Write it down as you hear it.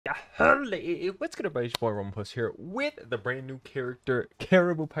What's good, everybody? It's your boy Roman Puss here with the brand new character,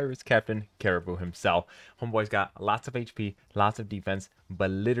 Caribou Pirates Captain Caribou himself. Homeboy's got lots of HP, lots of defense, but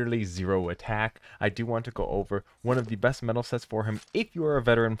literally zero attack. I do want to go over one of the best metal sets for him. If you are a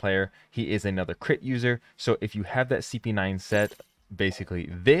veteran player, he is another crit user. So if you have that CP9 set, basically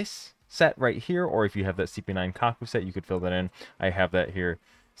this set right here, or if you have that CP9 Kaku set, you could fill that in. I have that here.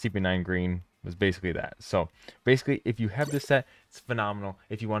 CP9 green was basically that. So basically, if you have this set, it's phenomenal.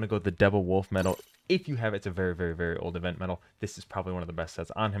 If you want to go the Devil Wolf medal, if you have it, it's a very, very, very old event medal. This is probably one of the best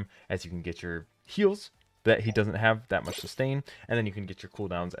sets on him, as you can get your heals that he doesn't have that much sustain, and then you can get your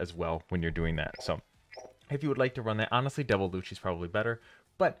cooldowns as well when you're doing that. So if you would like to run that, honestly, Devil Lucci is probably better,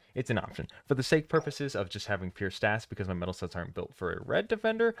 but it's an option. For the sake purposes of just having pure stats, because my metal sets aren't built for a red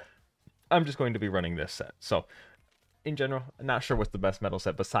defender, I'm just going to be running this set. So in general, I'm not sure what's the best metal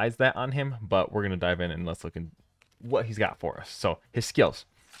set besides that on him, but we're going to dive in and let's look at what he's got for us. So his skills.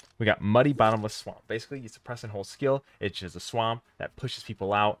 We got Muddy Bottomless Swamp. Basically, it's a press and hold skill. It's just a swamp that pushes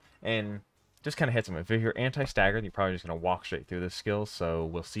people out and just kind of hits them. If you're anti-staggered, you're probably just going to walk straight through this skill, so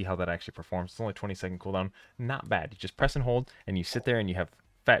we'll see how that actually performs. It's only 20-second cooldown. Not bad. You just press and hold, and you sit there and you have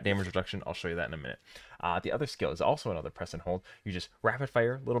fat damage reduction. I'll show you that in a minute. The other skill is also another press and hold. You just rapid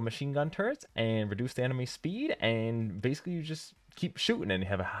fire little machine gun turrets and reduce the enemy speed, and basically you just keep shooting and you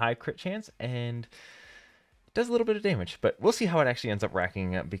have a high crit chance and it does a little bit of damage. But we'll see how it actually ends up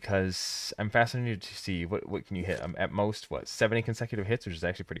racking up, because I'm fascinated to see what can you hit. At most, what, 70 consecutive hits, which is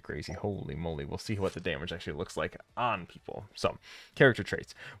actually pretty crazy. Holy moly. We'll see what the damage actually looks like on people. So, character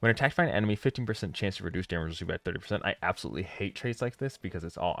traits. When attacked by an enemy, 15% chance to reduce damage received by 30%. I absolutely hate traits like this because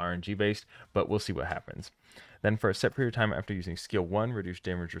it's all RNG based, but we'll see what happens. Then for a set period of time after using skill 1, reduce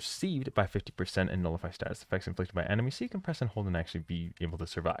damage received by 50% and nullify status effects inflicted by enemies, so you can press and hold and actually be able to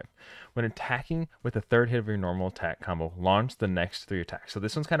survive. When attacking with the third hit of your normal attack combo, launch the next 3 attacks. So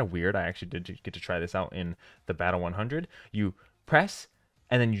this one's kind of weird. I actually did get to try this out in the Battle 100. You press,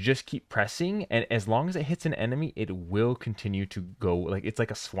 and then you just keep pressing, and as long as it hits an enemy, it will continue to go. Like, it's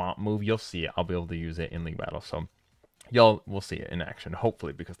like a swamp move. You'll see it. I'll be able to use it in League Battle, so y'all will see it in action,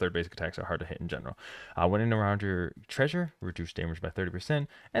 hopefully, because third basic attacks are hard to hit in general. When in around your treasure, reduce damage by 30%,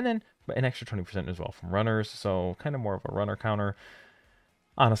 and then an extra 20% as well from runners, so kind of more of a runner counter.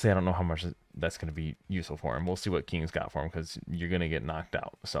 Honestly, I don't know how much that's going to be useful for him. We'll see what King's got for him, because you're going to get knocked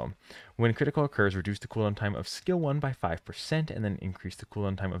out. So, when critical occurs, reduce the cooldown time of skill 1 by 5%, and then increase the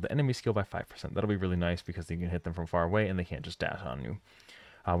cooldown time of the enemy skill by 5%. That'll be really nice, because you can hit them from far away, and they can't just dash on you.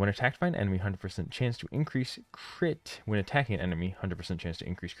 When attacked by an enemy, 100% chance to increase crit. When attacking an enemy, 100% chance to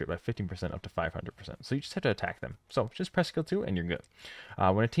increase crit by 15% up to 500%. So you just have to attack them. So just press skill 2 and you're good.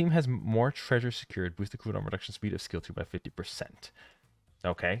 When a team has more treasure secured, boost the cooldown reduction speed of skill 2 by 50%.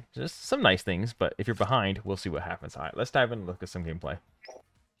 Okay, just some nice things, but if you're behind, we'll see what happens. All right, let's dive in and look at some gameplay.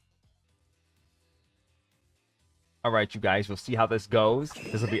 All right, you guys, we'll see how this goes.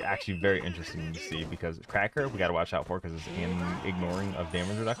 This will be actually very interesting to see, because Cracker, we got to watch out for, because his ignoring of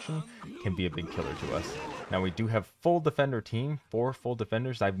damage reduction can be a big killer to us. Now, we do have full defender team, 4 full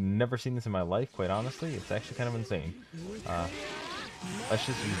defenders. I've never seen this in my life, quite honestly. It's actually kind of insane. Let's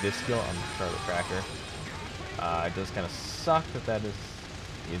just use this skill on Charlotte Cracker. It does kind of suck that is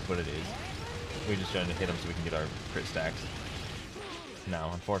what it is. We're just trying to hit him so we can get our crit stacks. No,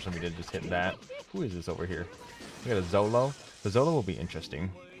 unfortunately, we did just hit that. Who is this over here? We got a Zolo. The Zolo will be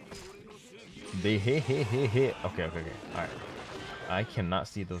interesting. They hit. Okay. Alright. I cannot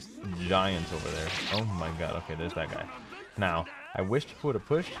see those giants over there. Oh my god. Okay, there's that guy. Now, I wish people would have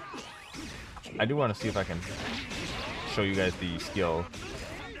pushed. I do want to see if I can show you guys the skill.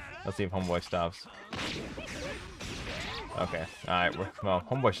 Let's see if Homeboy stops. Okay. Alright. Well,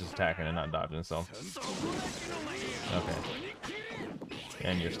 Homeboy's just attacking and not dodging, so. Okay.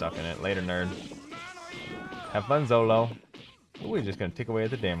 And you're stuck in it. Later, nerd. Have fun, Zolo. Ooh, we're just gonna take away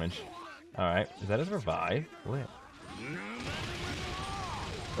the damage. Alright, is that his revive? What?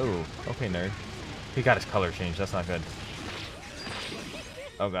 Oh, okay, nerd. He got his color changed, that's not good.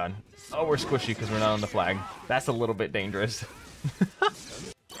 Oh god. Oh, we're squishy because we're not on the flag. That's a little bit dangerous.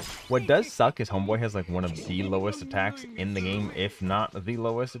 What does suck is Homeboy has like one of the lowest attacks in the game, if not the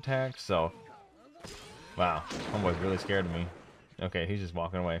lowest attack, so. Wow, Homeboy's really scared of me. Okay, he's just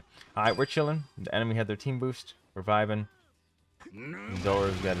walking away. Alright, we're chilling. The enemy had their team boost. We're vibing.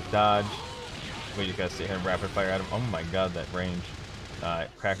 Zora's got his dodge. We just gotta sit here and rapid fire at him. Oh my god, that range.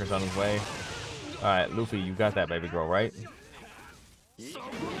 Alright, Cracker's on his way. Alright, Luffy, you got that, baby girl, right?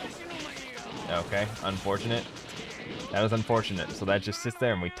 Okay, unfortunate. That was unfortunate. So that just sits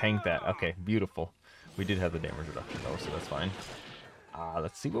there and we tank that. Okay, beautiful. We did have the damage reduction though, so that's fine.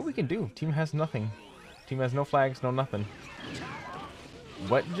 Let's see what we can do. Team has nothing. Team has no flags, no nothing.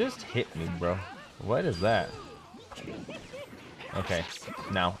 What just hit me, bro? What is that? Okay,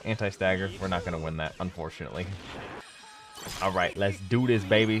 now, anti-stagger. We're not going to win that, unfortunately. All right, let's do this,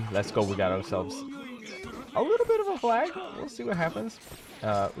 baby. Let's go. We got ourselves a little bit of a flag. We'll see what happens.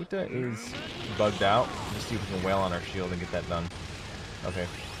 Uta is bugged out. Let's see if we can wail on our shield and get that done. Okay,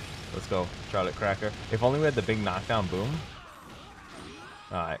 let's go. Charlotte Cracker. If only we had the big knockdown boom.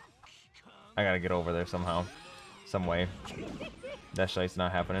 Alright. I gotta get over there somehow. Some way. That shite's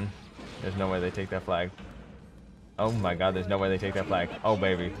not happening. There's no way they take that flag. Oh my god, there's no way they take that flag. Oh,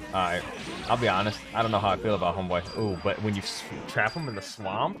 baby. Alright. I'll be honest. I don't know how I feel about Homeboy. Ooh, but when you trap him in the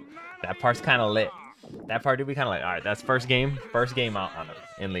swamp, that part's kind of lit. That part do be kind of like, alright, that's first game out on it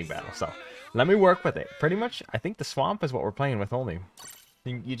in League Battle. So, let me work with it. Pretty much, I think the swamp is what we're playing with only.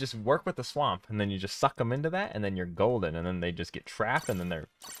 You just work with the swamp, and then you just suck them into that, and then you're golden, and then they just get trapped, and then they're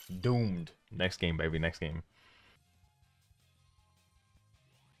doomed. Next game, baby, next game.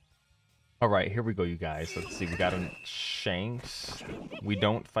 Alright, here we go, you guys. Let's see, we got a Shanks. We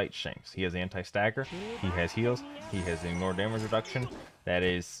don't fight Shanks. He has anti-stagger, he has heals, he has ignore damage reduction. That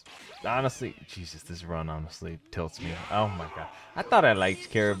is, honestly, Jesus, this run honestly tilts me. Oh my god. I thought I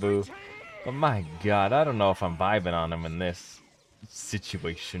liked Caribou, but my god, I don't know if I'm vibing on him in this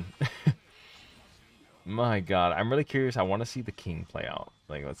situation. My god, I'm really curious. I want to see the King play out.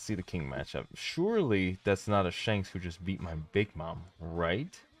 Like, let's see the King matchup. Surely that's not a Shanks who just beat my Big Mom,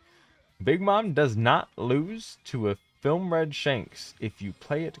 right? Big Mom does not lose to a Film Red Shanks if you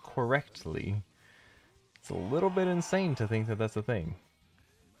play it correctly. It's a little bit insane to think that that's a thing.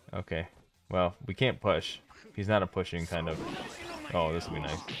 Okay, well, we can't push. He's not a pushing kind of... Oh, this will be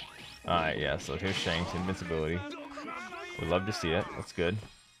nice. Alright, yeah, so here's Shanks, invincibility. We'd love to see it. That's good.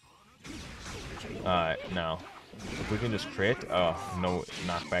 Alright, now, if we can just crit... Oh, no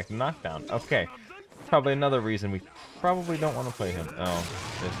knockback and knockdown. Okay. Probably another reason we probably don't want to play him.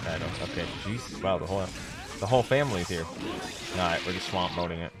 Oh, this Kaido. Okay, Jesus. Wow, the whole family's here. Alright, we're just swamp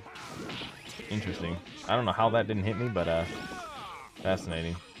moding it. Interesting. I don't know how that didn't hit me, but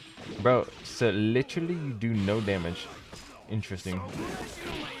fascinating. Bro, so literally you do no damage. Interesting.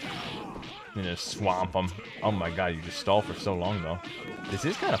 You just swamp them. Oh my god, you just stall for so long though. This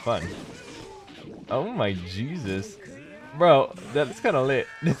is kind of fun. Oh my Jesus. Bro, that's kind of lit.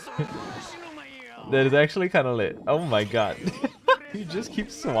 That is actually kind of lit. Oh my god. You just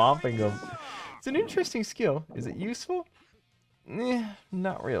keep swamping them. It's an interesting skill. Is it useful?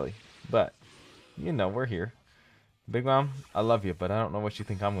 Not really. But, you know, we're here. Big Mom, I love you, but I don't know what you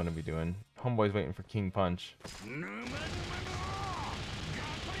think I'm going to be doing. Homeboy's waiting for King Punch.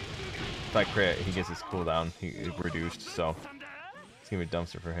 If I crit, he gets his cooldown. He is reduced, so it's going to be a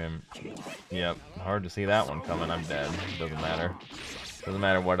dumpster for him. Yep, hard to see that one coming. I'm dead. Doesn't matter. Doesn't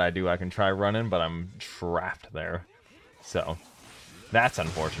matter what I do. I can try running, but I'm trapped there. So, that's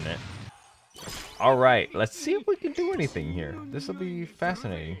unfortunate. Alright, let's see if we can do anything here. This will be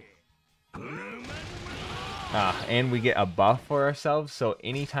fascinating. And we get a buff for ourselves, so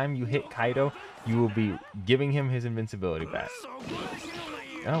anytime you hit Kaido, you will be giving him his invincibility back.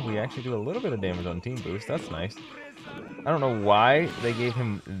 Oh, we actually do a little bit of damage on Team Boost. That's nice. I don't know why they gave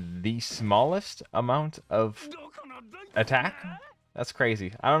him the smallest amount of attack. That's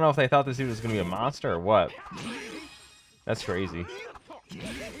crazy. I don't know if they thought this dude was going to be a monster or what. That's crazy.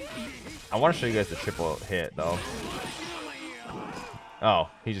 I want to show you guys the triple hit, though. Oh,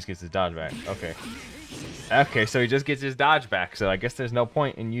 he just gets his dodge back. Okay. Okay, so he just gets his dodge back, so I guess there's no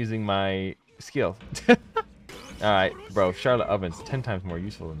point in using my skill. Alright, bro, Charlotte Oven's 10 times more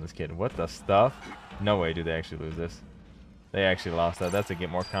useful than this kid. What the stuff? No way do they actually lose this. They actually lost that. That's to get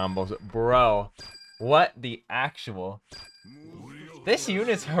more combos. Bro, what the actual... This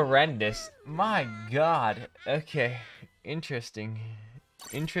unit's horrendous. My god. Okay. Interesting.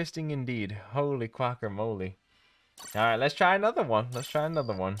 Interesting indeed. Holy quackermoly. Alright, let's try another one. Let's try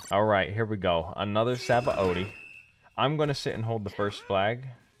another one. Alright, here we go. Another Sabaody. I'm going to sit and hold the first flag,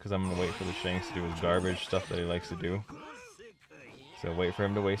 because I'm going to wait for the Shanks to do his garbage stuff that he likes to do. So wait for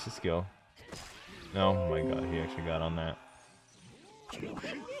him to waste his skill. Oh my god, he actually got on that.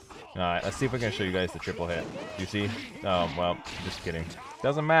 Alright, let's see if I can show you guys the triple hit. You see? Oh, well, just kidding.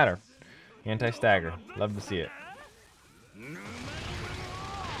 Doesn't matter. Anti-stagger. Love to see it.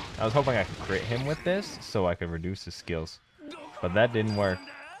 I was hoping I could crit him with this so I could reduce his skills. But that didn't work.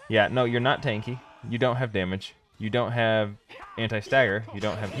 Yeah, no, you're not tanky. You don't have damage. You don't have anti-stagger. You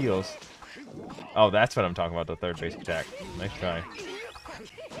don't have heals. Oh, that's what I'm talking about, the third basic attack. Nice try.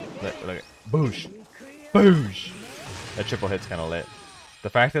 Look at boosh. Boosh! That triple hit's kind of lit. The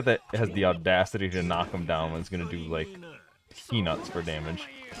fact that it has the audacity to knock him down when it's going to do, like, peanuts for damage.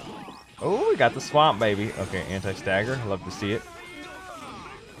 Oh, we got the swamp, baby. Okay, anti-stagger. Love to see it.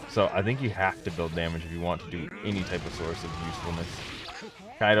 So I think you have to build damage if you want to do any type of source of usefulness.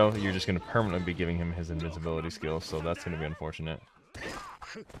 Kaido, you're just going to permanently be giving him his invincibility skills, so that's going to be unfortunate.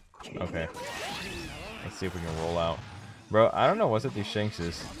 Okay. Let's see if we can roll out. Bro, I don't know what's up these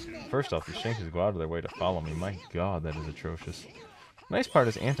Shankses. First off, these Shankses go out of their way to follow me. My god, that is atrocious. Nice part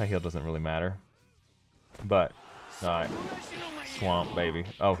is anti-heal doesn't really matter. But, alright. Swamp, baby.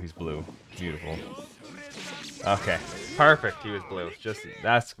 Oh, he's blue. Beautiful. Okay. Perfect, he was blue. Just,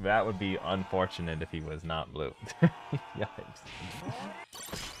 that would be unfortunate if he was not blue. Yikes.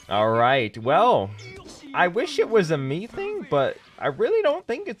 Alright, well, I wish it was a me thing, but I really don't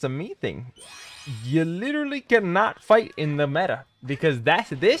think it's a me thing. You literally cannot fight in the meta, because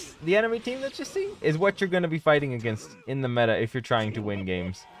the enemy team that you see, is what you're going to be fighting against in the meta if you're trying to win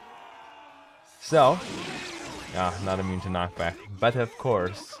games. So, not immune to knockback, but of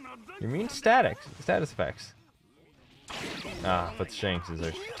course, you're immune to status effects. But the Shankses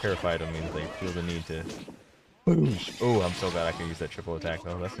are terrified of me, they feel the need to boosh. Oh, I'm so glad I can use that triple attack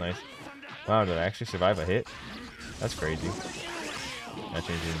though, that's nice. Wow, did I actually survive a hit? That's crazy. That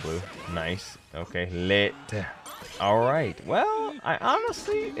changed in blue. Nice. Okay, lit. Alright, well, I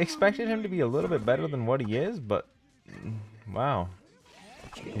honestly expected him to be a little bit better than what he is, but wow.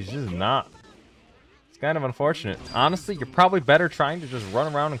 He's just not. It's kind of unfortunate. Honestly, you're probably better trying to just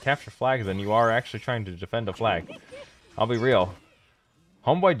run around and capture flags than you are actually trying to defend a flag. I'll be real.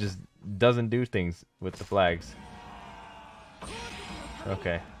 Homeboy just doesn't do things with the flags.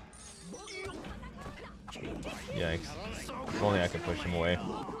 Okay. Yikes. If only I could push him away.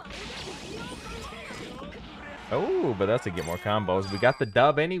 Oh, but that's to get more combos. We got the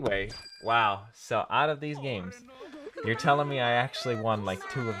dub anyway. Wow. So out of these games, you're telling me I actually won like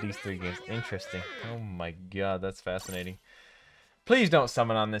 2 of these 3 games. Interesting. Oh my god, that's fascinating. Please don't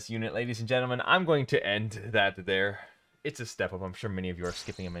summon on this unit, ladies and gentlemen. I'm going to end that there. It's a step up. I'm sure many of you are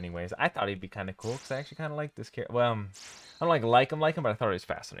skipping him anyways. I thought he'd be kind of cool because I actually kind of like this character. Well, I don't like him, but I thought he was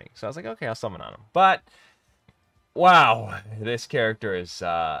fascinating. So I was like, okay, I'll summon on him. But wow, this character is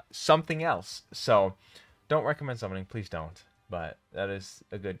something else. So don't recommend summoning, please don't. But that is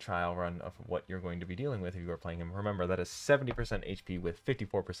a good trial run of what you're going to be dealing with if you are playing him. Remember, that is 70% HP with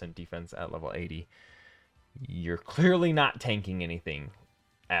 54% defense at level 80. You're clearly not tanking anything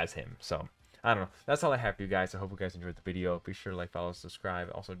as him. So I don't know. That's all I have for you guys. I hope you guys enjoyed the video. Be sure to like, follow, subscribe.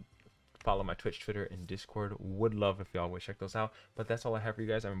 Also, follow my Twitch, Twitter, and Discord. Would love if y'all would check those out. But that's all I have for you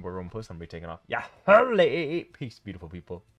guys. I'm Roman Puss. I'm going to be taking off. Yeah. Peace, beautiful people.